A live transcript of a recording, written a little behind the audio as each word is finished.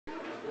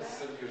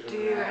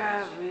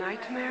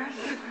nightmares?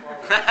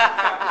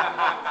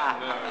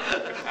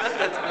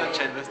 That's much,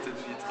 I must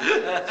admit.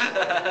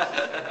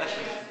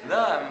 No,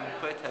 I'm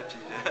quite happy.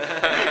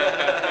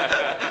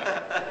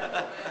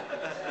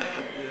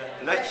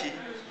 Yeah. Lucky.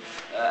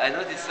 I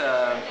know this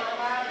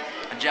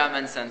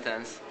German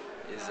sentence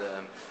is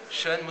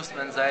schön muss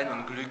man sein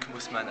und Glück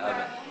muss man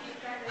haben.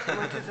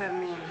 What does that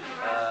mean?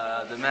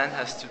 The man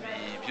has to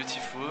be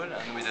beautiful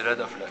and with a lot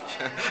of luck.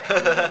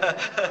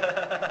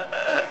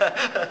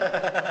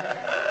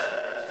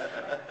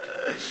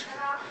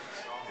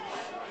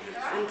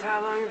 And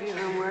how long have you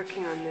been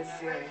working on this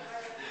series?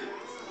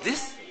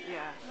 This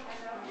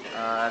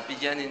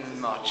began in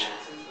March.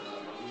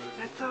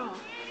 That's all?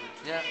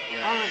 Yeah.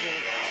 All of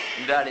it?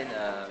 In Berlin,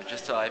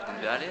 just arrived in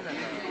Berlin and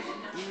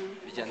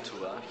began to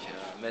work.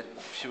 Met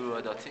a few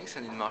other things,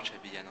 and in March I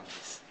began on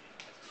this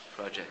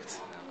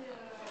project.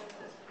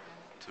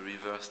 To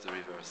reverse the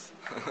reverse.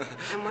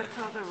 And what's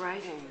all the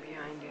writing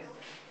behind it?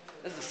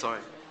 That's the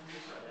story.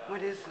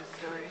 What is the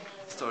story?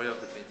 Story of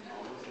the painting.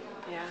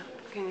 Yeah?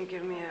 Can you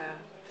give me a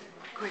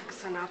quick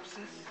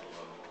synopsis?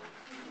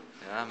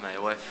 Yeah, my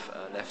wife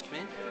left me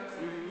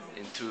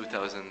in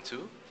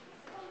 2002.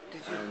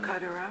 Did you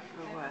cut her up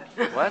or what?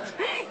 What?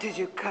 Did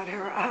you cut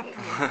her up?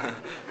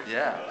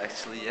 Yeah,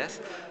 actually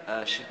yes.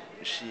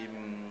 She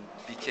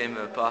became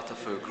a part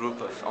of a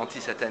group of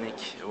anti-satanic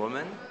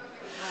women,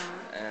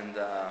 and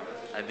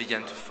I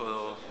began to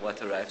follow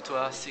what arrived to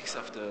her. 6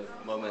 of the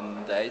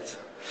women died,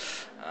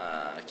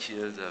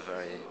 killed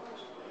very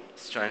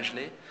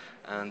strangely,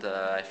 and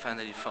I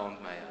finally found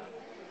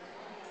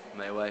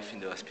my wife in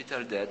the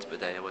hospital dead,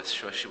 but I was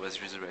sure she was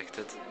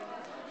resurrected.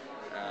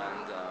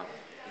 And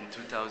in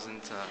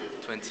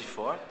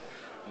 2024,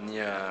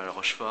 near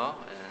Rochefort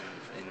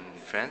in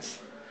France,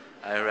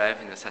 I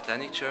arrived in a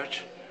satanic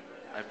church.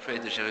 I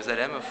prayed the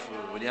Jerusalem of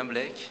William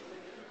Blake,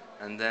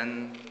 and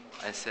then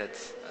I said,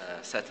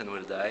 Satan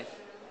will die,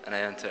 and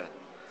I entered.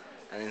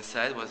 And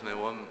inside was my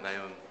woman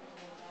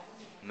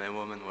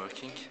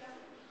working,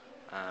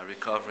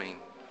 recovering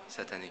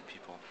satanic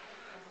people.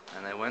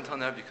 And I went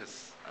on her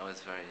because I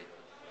was very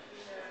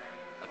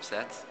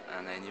upset,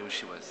 and I knew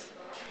she was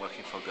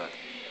working for God.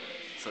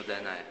 So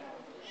then I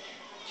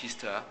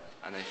kissed her,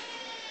 and I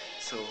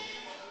saw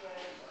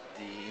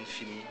the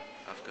infinity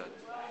of God.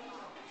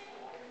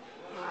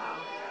 Wow.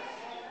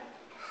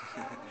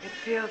 It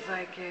feels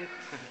like it's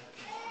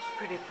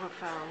pretty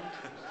profound.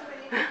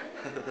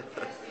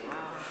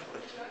 Wow.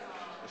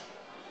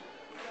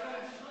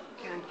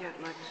 Can't get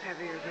much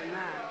heavier than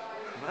that.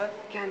 What?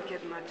 Can't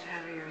get much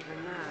heavier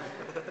than that.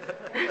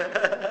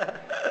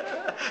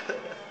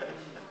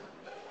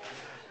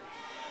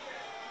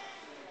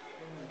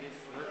 This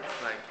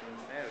looks like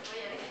himself.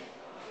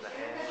 The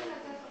hair.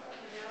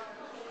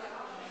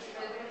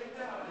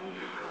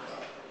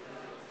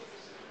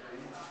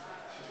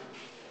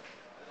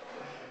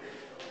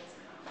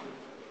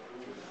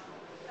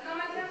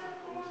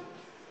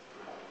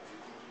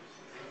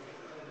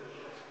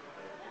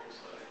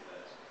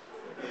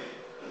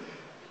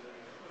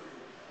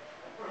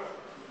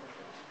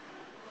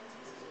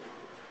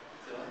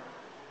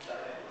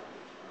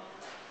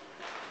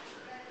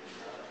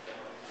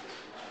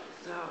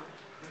 So,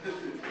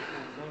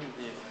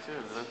 These two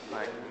look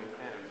like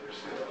himself.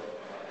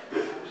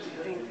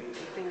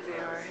 you think they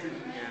are him?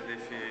 Yeah,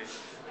 this is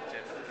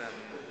just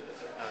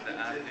how the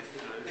artist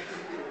looks.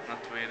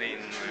 Not really in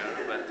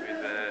mirror, but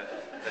with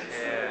the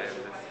hair and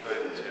the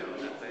sculpture of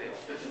the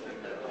face.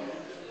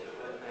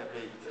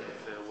 Maybe it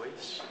is a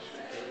wish.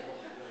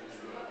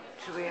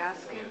 Should we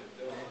ask him?